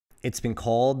It's been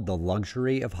called the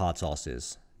luxury of hot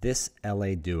sauces. This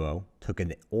LA duo took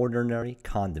an ordinary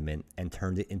condiment and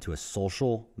turned it into a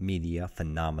social media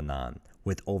phenomenon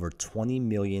with over 20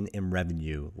 million in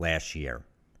revenue last year.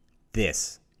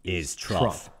 This is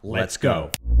Truff. Let's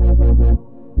go.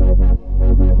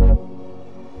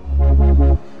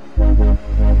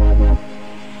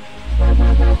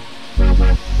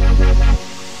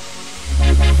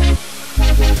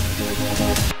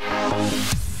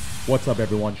 What's up,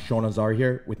 everyone? Sean Azari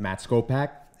here with Matt Skopak.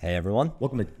 Hey, everyone.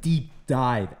 Welcome to Deep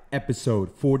Dive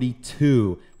episode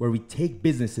 42, where we take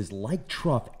businesses like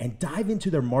Truff and dive into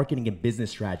their marketing and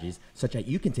business strategies, such that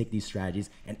you can take these strategies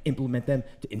and implement them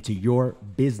into your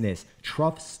business.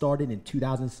 Truff started in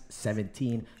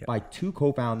 2017 by two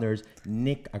co-founders,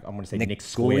 Nick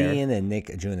Guillen and Nick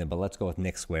Ajluni, but let's go with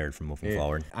Nick squared for moving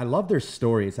forward. I love their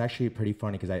story. It's actually pretty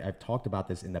funny because I've talked about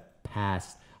this in the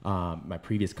past, my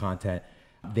previous content.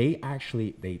 They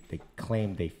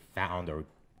claim they found or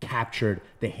captured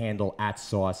the handle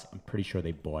 @sauce. I'm pretty sure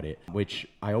they bought it, which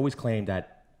I always claim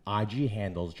that IG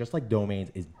handles, just like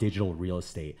domains, is digital real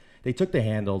estate. They took the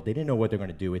handle, they didn't know what they're going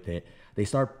to do with it. They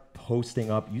start posting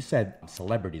up, you said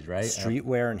celebrities, right?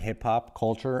 Streetwear and hip hop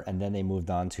culture, and then they moved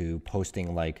on to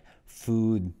posting like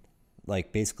food,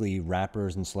 like basically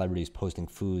rappers and celebrities posting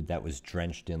food that was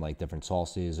drenched in like different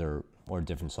sauces or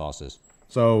different sauces.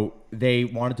 So they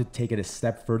wanted to take it a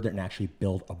step further and actually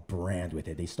build a brand with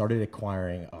it. They started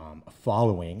acquiring a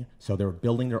following. So they were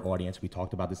building their audience. We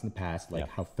talked about this in the past, like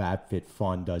how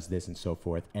FabFitFun does this and so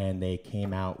forth. And they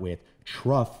came out with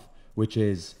Truff, which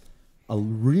is a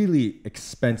really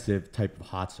expensive type of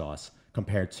hot sauce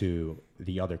compared to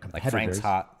the other competitors. Like Frank's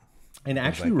Hot. And it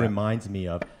actually reminds me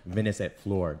of Venice at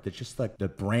Fleur. It's just like the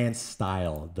brand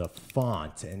style, the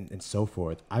font, and so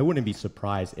forth. I wouldn't be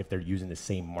surprised if they're using the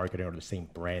same marketing or the same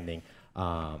branding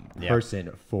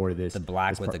person for this. The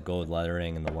black with the gold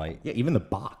lettering and the white. Yeah, even the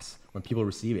box when people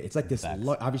receive it, it's like this.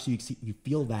 Obviously, you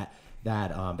feel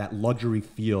that luxury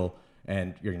feel,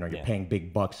 and you're paying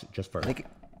big bucks just for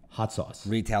hot sauce.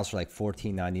 Retails for like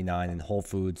 $14.99 in Whole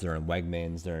Foods. They're in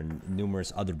Wegmans. They're in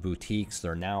numerous other boutiques.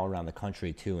 They're now around the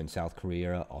country too, in South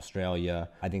Korea, Australia.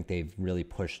 I think they've really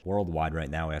pushed worldwide right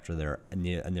now after their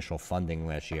initial funding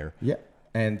last year. Yeah,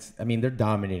 and I mean they're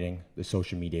dominating the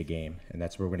social media game, and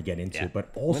that's where we're gonna get into.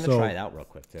 But also, I'm gonna try it out real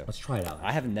quick too. Let's try it out.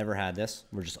 I have never had this.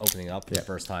 We're just opening it up for the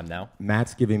first time now.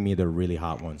 Matt's giving me the really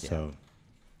hot one, so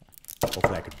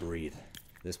hopefully I could breathe.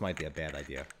 This might be a bad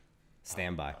idea.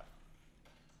 Stand by.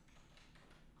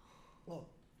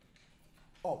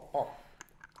 Oh.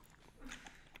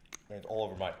 It's all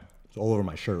over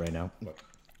my shirt right now.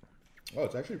 Oh,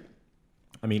 it's actually,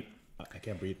 I mean, I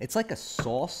can't breathe. It's like a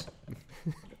sauce.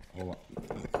 Hold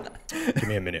on. Give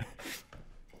me a minute.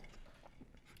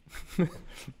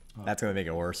 That's going to make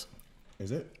it worse.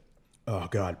 Is it? Oh,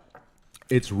 God.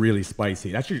 It's really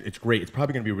spicy. Actually, it's great. It's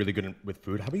probably going to be really good with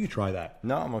food. How about you try that?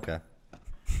 No, I'm okay.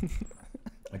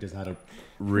 I just had a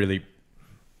really,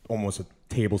 almost a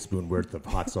tablespoon worth of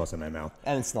hot sauce in my mouth.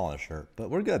 And it's not a shirt, but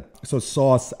we're good. So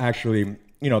sauce actually,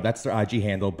 that's their IG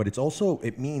handle, but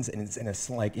it means, and it's in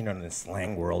in the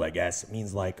slang world, I guess, it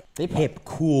means like hip,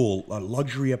 cool,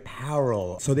 luxury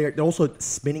apparel. So they're also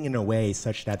spinning in a way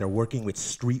such that they're working with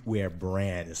streetwear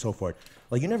brands and so forth.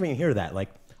 Like you never even hear that,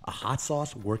 like a hot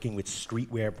sauce working with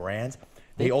streetwear brands.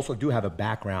 They also do have a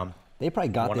background. They probably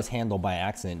got this handle by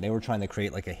accident. They were trying to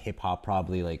create like a hip hop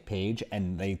page,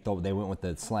 and they thought they went with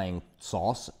the slang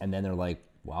sauce, and then they're like,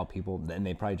 wow, people. Then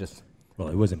they probably just. Well,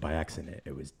 it wasn't by accident.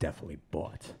 It was definitely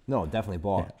bought. No, definitely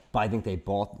bought. Yeah. But I think they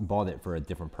bought it for a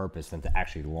different purpose than to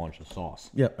actually launch a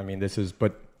sauce. Yeah, I mean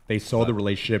but they saw the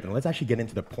relationship, and let's actually get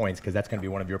into the points because that's going to be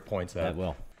one of your points. That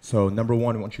will. So number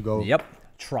one, why don't you go? Yep.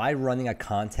 Try running a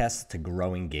contest to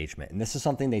grow engagement. And this is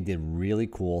something they did really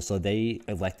cool. So they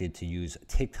elected to use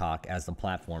TikTok as the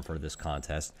platform for this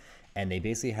contest. And they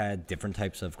basically had different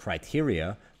types of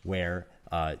criteria where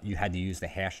you had to use the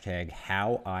hashtag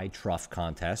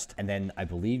 #HowITruffContest. And then I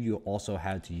believe you also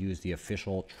had to use the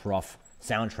official Truff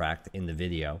soundtrack in the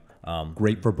video.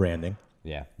 Great for branding.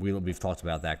 Yeah, we've talked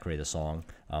about that, create a song.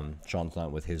 Sean's done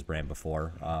it with his brand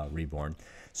before, Reborn.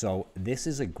 So this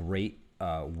is a great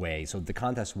way. So the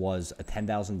contest was a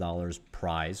 $10,000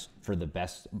 prize for the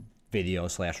best video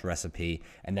 / recipe,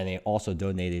 and then they also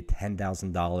donated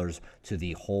 $10,000 to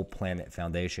the Whole Planet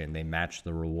Foundation. They matched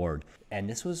the reward, and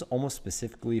this was almost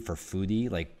specifically for foodie,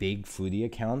 like big foodie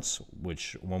accounts,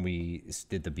 which when we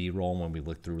did the B-roll and when we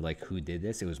looked through like who did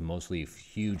this, it was mostly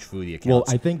huge foodie accounts. Well,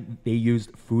 I think they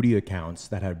used foodie accounts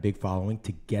that had a big following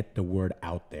to get the word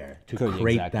out there, to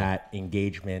create that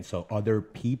engagement so other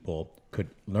people could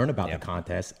learn about the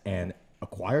contest and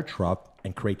acquire Truff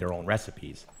and create their own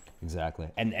recipes. Exactly.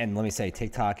 And let me say,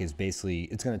 TikTok is basically,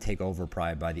 it's going to take over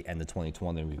probably by the end of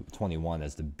 2021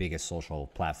 as the biggest social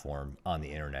platform on the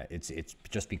internet. It's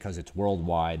just because it's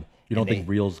worldwide. You don't think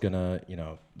Reel's gonna,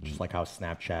 just like how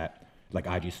Snapchat, like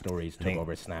IG stories took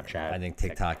over Snapchat? I think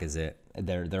TikTok is it.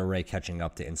 They're already catching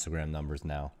up to Instagram numbers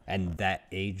now. And that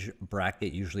age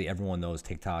bracket, usually everyone knows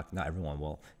TikTok. Not everyone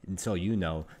will. And so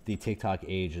the TikTok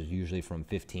age is usually from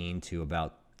 15 to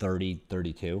about 30,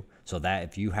 32. So that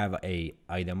if you have a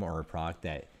item or a product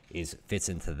that fits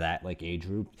into that like age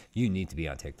group, you need to be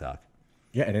on TikTok.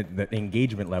 Yeah, and the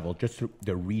engagement level, just through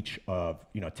the reach of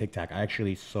TikTok. I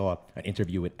actually saw an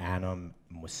interview with Adam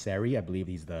Mosseri. I believe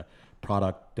he's the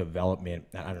product development.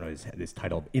 I don't know his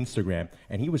title of Instagram,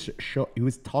 and he was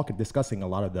discussing a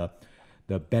lot of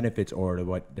the benefits or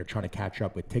what they're trying to catch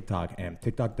up with TikTok. And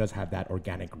TikTok does have that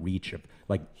organic reach of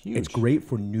like Huge. It's great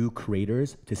for new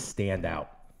creators to stand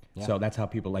out. Yeah. So that's how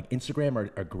people like Instagram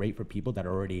are great for people that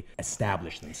are already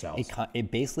established themselves. It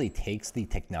basically takes the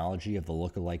technology of the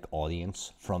lookalike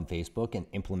audience from Facebook and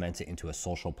implements it into a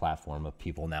social platform of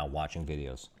people now watching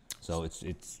videos. So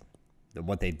it's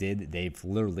what they did. They've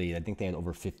literally, I think they had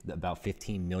over about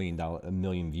 15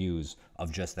 million views of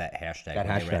just that hashtag. That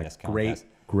hashtag,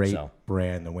 great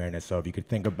brand awareness. So if you could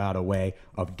think about a way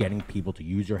of getting people to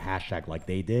use your hashtag like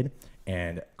they did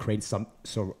and create some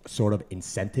sort of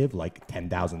incentive like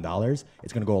 $10,000,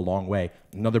 it's going to go a long way.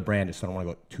 Another brand, just I don't want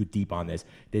to go too deep on this,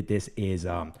 this is,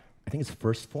 I think it's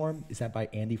First Form. Is that by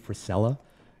Andy Frisella?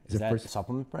 Is that a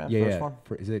supplement brand? Yeah, First Form?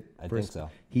 I think so.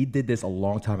 He did this a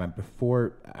long time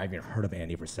before I even heard of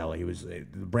Andy Frisella.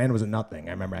 The brand was a nothing.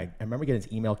 I remember getting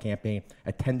his email campaign,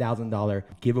 a $10,000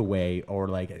 giveaway, or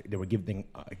like they were giving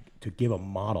to give a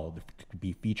model to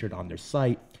be featured on their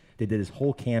site. They did this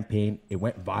whole campaign. It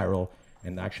went viral,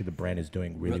 and actually the brand is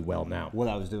doing really well now. What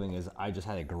I was doing is I just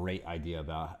had a great idea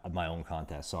about my own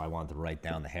contest, so I wanted to write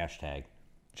down the hashtag,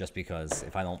 just because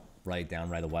if I don't write it down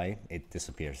right away, it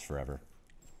disappears forever.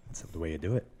 That's the way you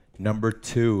do it. Number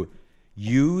 2,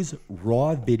 use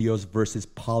raw videos versus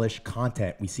polished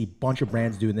content. We see a bunch of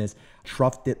brands doing this.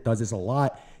 Truff does this a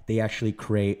lot. They actually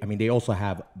they also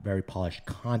have very polished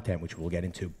content, which we'll get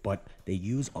into, but they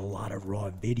use a lot of raw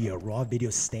video. Raw video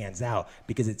stands out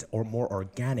because it's more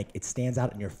organic. It stands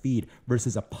out in your feed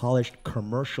versus a polished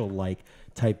commercial-like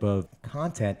type of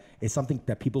content is something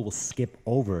that people will skip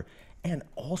over. And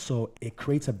also, it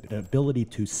creates an ability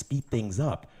to speed things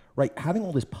up. Right, having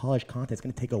all this polished content is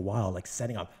going to take a while, like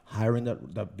setting up, hiring the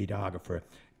videographer,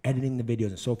 editing the videos,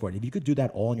 and so forth. If you could do that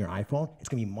all on your iPhone, it's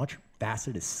going to be much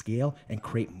faster to scale and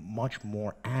create much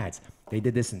more ads. They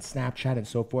did this in Snapchat and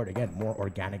so forth. Again, more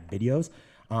organic videos.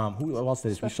 Who else did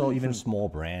this? Especially we saw even small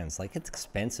brands. Like it's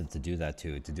expensive to do that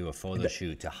too. To do a photo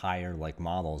shoot, to hire like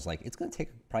models. Like it's going to take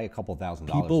probably a couple $1,000.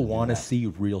 People want to see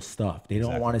real stuff. They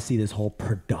don't want to see this whole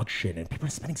production. And people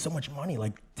are spending so much money,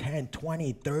 like $10,000,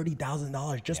 $20,000,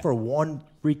 $30,000 just for one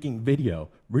freaking video.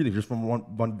 Really, just from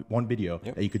one video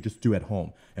that you could just do at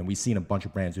home. And we've seen a bunch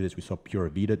of brands do this. We saw Pura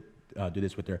Vida do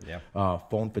this with their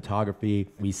phone photography.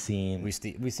 We've seen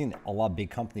a lot of big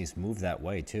companies move that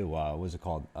way too. What was it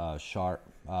called? Shark.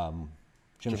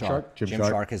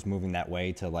 Gymshark is moving that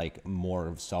way to like more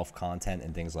of self-content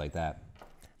and things like that.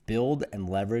 Build and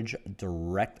leverage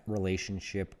direct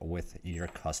relationship with your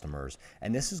customers.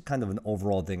 And this is kind of an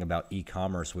overall thing about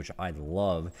e-commerce, which I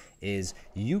love, is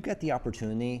you get the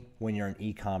opportunity when you're in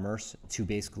e-commerce to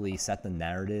basically set the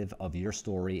narrative of your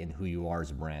story and who you are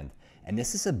as a brand. And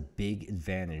this is a big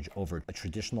advantage over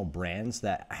traditional brands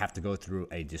that have to go through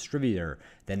a distributor,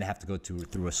 then they have to go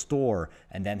through a store,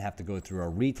 and then have to go through a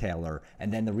retailer,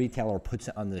 and then the retailer puts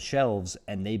it on the shelves,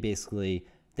 and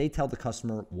they tell the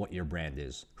customer what your brand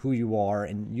is, who you are,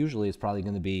 and usually it's probably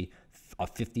going to be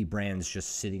 50 brands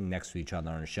just sitting next to each other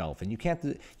on a shelf, and you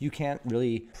can't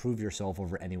really prove yourself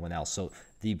over anyone else. So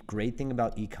the great thing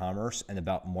about e-commerce and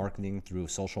about marketing through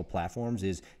social platforms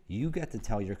is you get to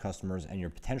tell your customers and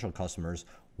your potential customers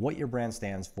what your brand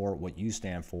stands for, what you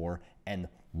stand for, and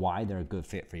why they're a good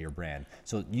fit for your brand.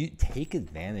 So you take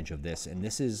advantage of this, and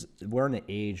we're in an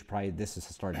age, probably this has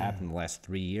started happening in the last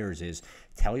 3 years, is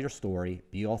tell your story,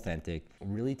 be authentic,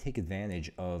 really take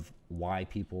advantage of why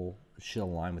people should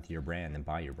align with your brand and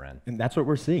buy your brand. And that's what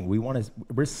we're seeing.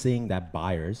 We're seeing that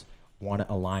buyers want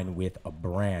to align with a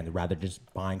brand rather than just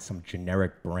buying some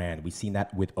generic brand. We've seen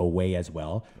that with Away as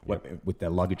well, with the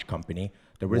luggage company.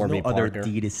 There was no other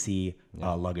D2C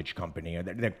luggage company.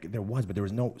 There was, but there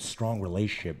was no strong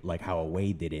relationship like how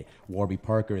Away did it. Warby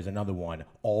Parker is another one.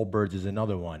 Allbirds is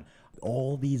another one.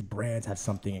 All these brands have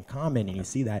something in common, and you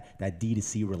see that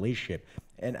D2C relationship.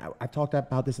 And I talked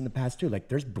about this in the past too. Like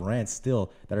there's brands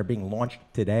still that are being launched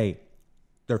today.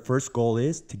 Their first goal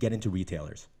is to get into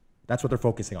retailers. That's what they're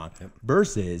focusing on.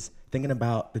 Versus thinking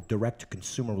about the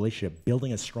direct-to-consumer relationship,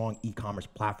 building a strong e-commerce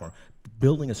platform,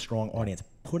 building a strong audience,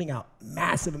 putting out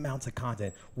massive amounts of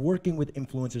content, working with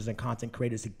influencers and content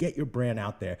creators to get your brand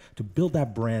out there, to build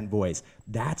that brand voice.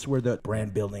 That's where the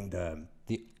brand building, That's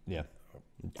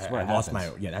where it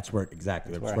happens. That's where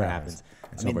exactly. That's where it happens.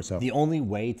 And so forth. So the only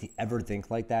way to ever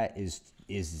think like that is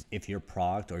if your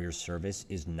product or your service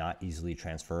is not easily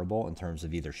transferable in terms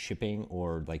of either shipping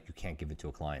or like you can't give it to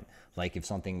a client. Like if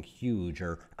something huge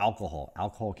or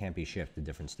alcohol can't be shipped to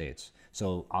different states.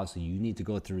 So obviously you need to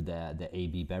go through the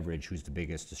AB Beverage, who's the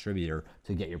biggest distributor,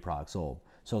 to get your product sold.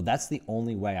 So that's the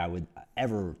only way I would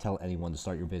ever tell anyone to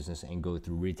start your business and go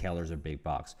through retailers or big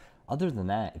box. Other than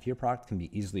that, if your product can be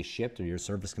easily shipped or your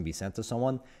service can be sent to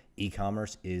someone,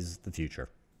 e-commerce is the future.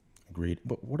 Agreed.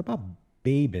 But what about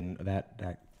Babe and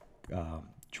that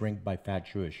drink by Fat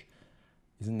Jewish?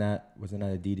 Wasn't that a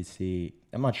D2C?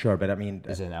 I'm not sure, but I mean,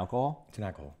 is it an alcohol? It's an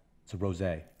alcohol. It's a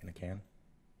rosé in a can.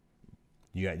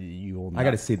 You will. I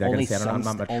got to see that.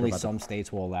 Only some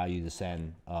states will allow you to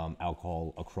send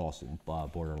alcohol across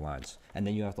border lines, and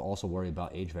then you have to also worry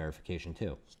about age verification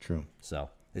too. It's true.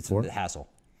 So it's a hassle.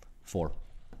 4.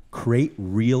 Create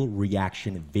real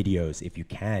reaction videos if you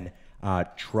can.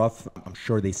 Truff, I'm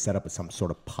sure they set up some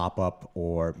sort of pop-up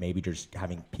or maybe just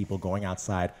having people going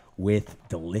outside with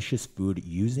delicious food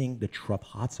using the Truff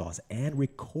hot sauce and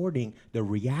recording the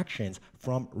reactions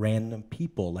from random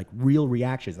people, like real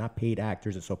reactions, not paid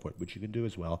actors and so forth, which you can do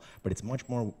as well. But it's much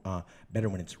more better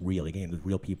when it's real, again, with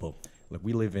real people. Like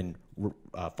we live in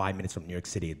 5 minutes from New York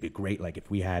City. It'd be great, like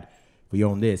if we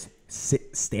own this,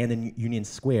 stand in Union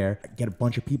Square, get a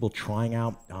bunch of people trying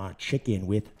out chicken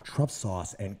with Truff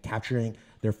sauce and capturing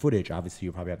their footage. Obviously,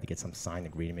 you probably have to get some signed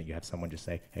agreement. You have someone just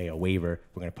say, hey, a waiver,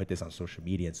 we're going to put this on social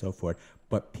media and so forth.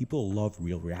 But people love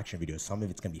real reaction videos. Some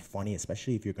of it's going to be funny,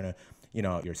 especially if you're going to,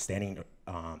 you're standing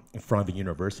in front of a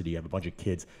university. You have a bunch of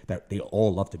kids that they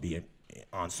all love to be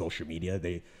on social media.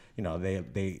 They're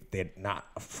not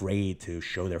afraid to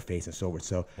show their face and so forth.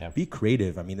 So be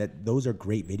creative. I mean, those are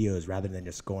great videos rather than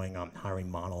just going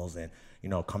hiring models and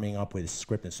coming up with a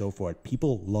script and so forth.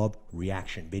 People love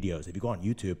reaction videos. If you go on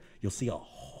YouTube, you'll see a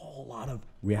whole lot of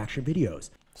reaction videos,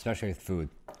 especially with food.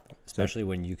 Especially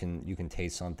when you can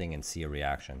taste something and see a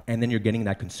reaction. And then you're getting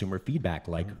that consumer feedback,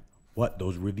 like what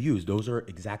those reviews. Those are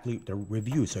exactly the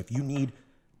reviews. So if you need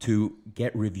to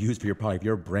get reviews for your product, if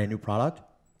you're a brand new product,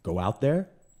 go out there.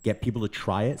 Get people to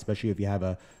try it, especially if you have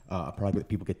a product that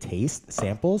people could taste,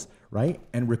 samples, right?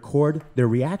 And record their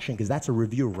reaction, because that's a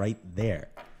review right there.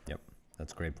 Yep,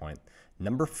 that's a great point.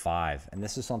 Number 5, and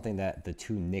this is something that the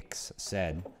 2 Nicks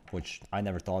said, which I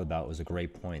never thought about, was a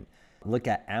great point. Look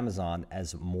at Amazon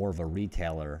as more of a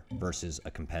retailer versus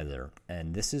a competitor.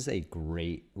 And this is a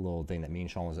great little thing that me and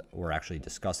Sean were actually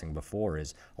discussing before,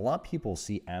 is a lot of people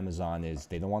see Amazon as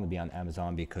they don't want to be on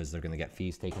Amazon because they're going to get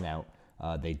fees taken out.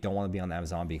 They don't want to be on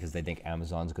Amazon because they think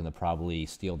Amazon's going to probably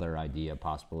steal their idea,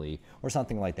 possibly, or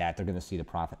something like that. They're going to see the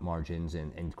profit margins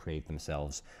and create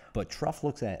themselves. But Truff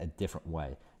looks at it a different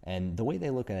way. And the way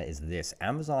they look at it is this.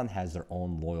 Amazon has their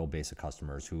own loyal base of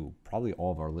customers who probably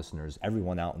all of our listeners,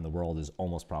 everyone out in the world is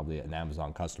almost probably an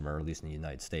Amazon customer, or at least in the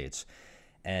United States.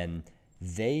 And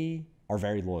they are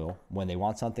very loyal. When they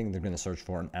want something, they're going to search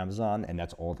for it on Amazon, and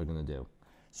that's all they're going to do.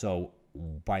 So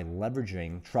by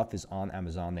leveraging, Truff is on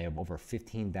Amazon. They have over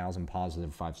 15,000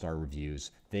 positive 5-star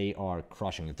reviews. They are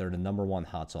crushing it. They're the #1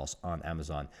 hot sauce on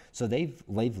Amazon. So they've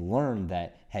learned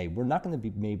that, hey, we're not going to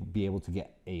be able to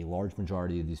get a large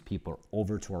majority of these people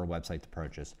over to our website to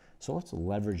purchase. So let's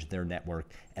leverage their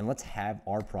network and let's have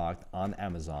our product on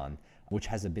Amazon, which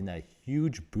has been a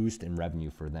huge boost in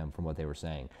revenue for them from what they were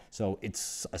saying. So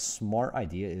it's a smart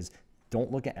idea, is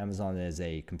don't look at Amazon as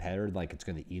a competitor, like it's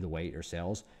going to eat away at your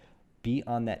sales. Be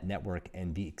on that network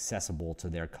and be accessible to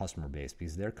their customer base,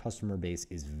 because their customer base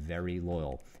is very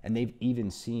loyal. And they've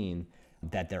even seen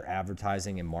that their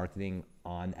advertising and marketing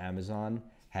on Amazon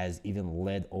has even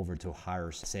led over to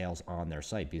higher sales on their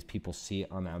site, because people see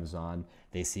it on Amazon.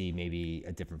 They see maybe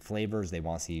different flavors. They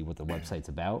want to see what the website's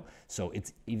about. So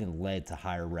it's even led to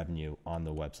higher revenue on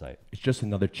the website. It's just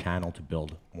another channel to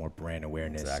build more brand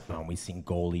awareness. Exactly. We've seen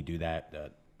Goalie do that,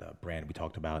 the brand we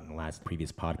talked about in the last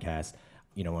previous podcast.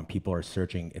 When people are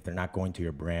searching, if they're not going to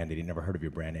your brand, they never heard of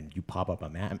your brand, and you pop up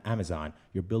on Amazon,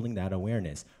 you're building that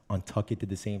awareness. Untuckit did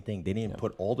the same thing. They didn't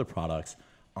put all the products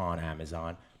on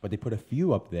Amazon, but they put a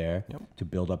few up there to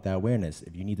build up that awareness.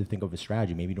 If you need to think of a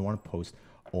strategy, maybe you don't want to post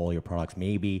all your products.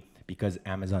 Maybe because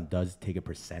Amazon does take a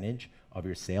percentage of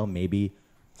your sale, maybe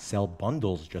sell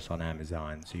bundles just on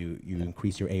Amazon. So you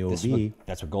increase your AOV.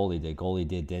 That's what Goalie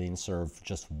did. They didn't serve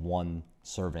just one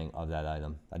serving of that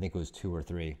item. I think it was 2 or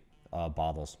 3.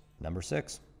 bottles. Number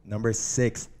 6. Number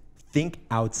 6, think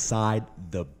outside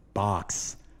the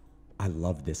box. I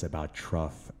love this about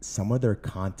Truff. Some of their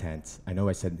content, I know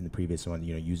I said in the previous one,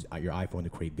 you know, use your iPhone to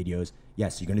create videos.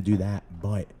 Yes, you're going to do that,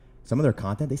 but some of their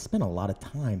content, they spend a lot of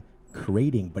time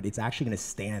creating, but it's actually going to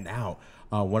stand out.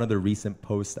 One of the recent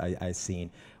posts I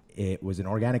seen, it was an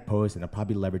organic post, and I'll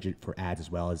probably leverage it for ads as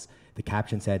well. As the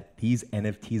caption said, these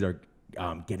NFTs are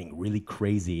getting really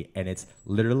crazy, and it's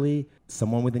literally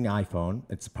someone with an iPhone.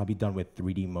 It's probably done with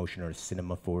 3D motion or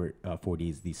Cinema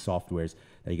 4Ds, these softwares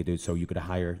that you could do. So you could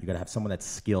have someone that's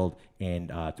skilled in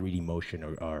 3D motion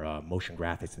or motion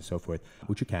graphics and so forth,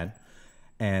 which you can.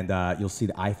 And you'll see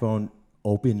the iPhone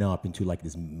open up into like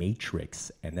this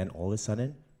matrix, and then all of a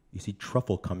sudden you see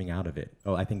Truffle coming out of it.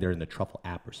 Oh, I think they're in the Truffle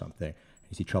app or something.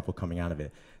 You see Truffle coming out of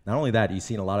it. Not only that, you've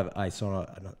seen I saw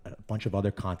a bunch of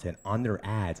other content on their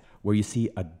ads where you see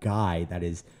a guy that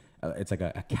is, it's like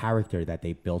a character that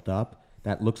they built up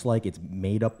that looks like it's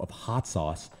made up of hot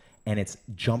sauce, and it's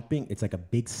jumping. It's like a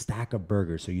big stack of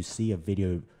burgers. So you see a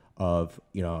video of,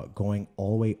 you know, going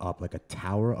all the way up like a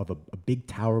tower of a big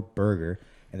tower burger,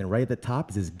 and then right at the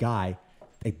top is this guy.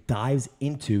 It dives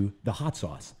into the hot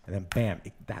sauce, and then bam,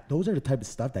 those are the type of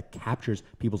stuff that captures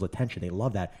people's attention. They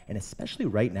love that, and especially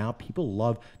right now, people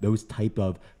love those type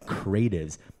of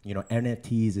creatives. You know,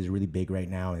 NFTs is really big right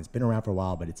now, and it's been around for a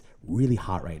while, but it's really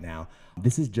hot right now.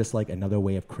 This is just like another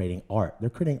way of creating art. They're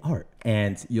creating art,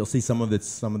 and you'll see some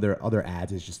of their other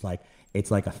ads is just like, it's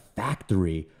like a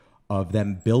factory of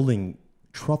them building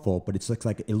truffle, but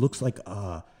it looks like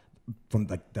from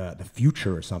like the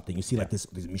future or something. You see like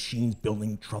these machines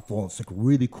building truffle. It's like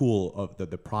really cool of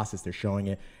the process they're showing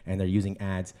it, and they're using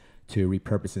ads to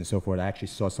repurpose and so forth. I actually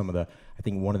saw some of I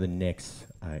think one of the Knicks,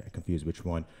 I confused which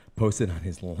one, posted on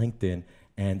his LinkedIn,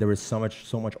 and there was so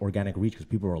much organic reach because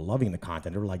people were loving the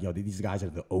content. They were like, yo, these guys are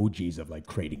the OGs of like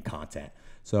creating content.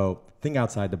 So think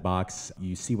outside the box.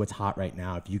 You see what's hot right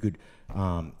now. If you could,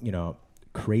 you know,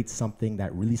 create something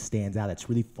that really stands out, that's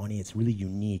really funny, it's really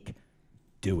unique,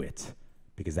 do it,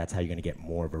 because that's how you're going to get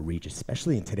more of a reach,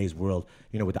 especially in today's world.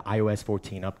 You know, with the iOS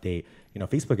 14 update, you know,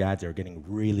 Facebook ads are getting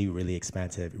really, really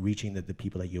expensive, reaching the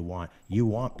people that you want. You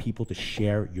want people to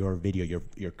share your video,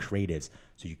 your creatives.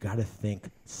 So you got to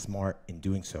think smart in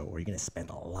doing so, or you're going to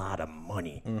spend a lot of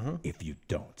money if you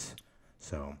don't.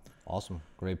 So awesome.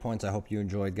 Great points. I hope you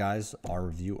enjoyed, guys, our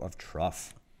review of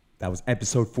Truff. That was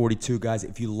episode 42, guys.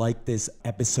 If you like this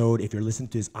episode, if you're listening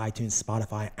to this iTunes,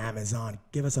 Spotify, Amazon,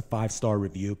 give us a 5-star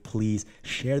review, please.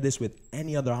 Share this with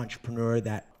any other entrepreneur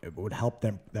that would help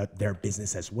them, their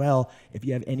business as well. If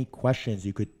you have any questions,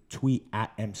 you could tweet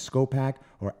at mscopac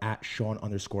or at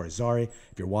Sean_Azari.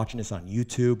 If you're watching this on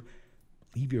YouTube,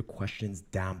 leave your questions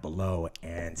down below,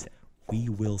 and we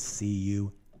will see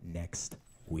you next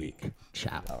week.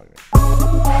 Ciao.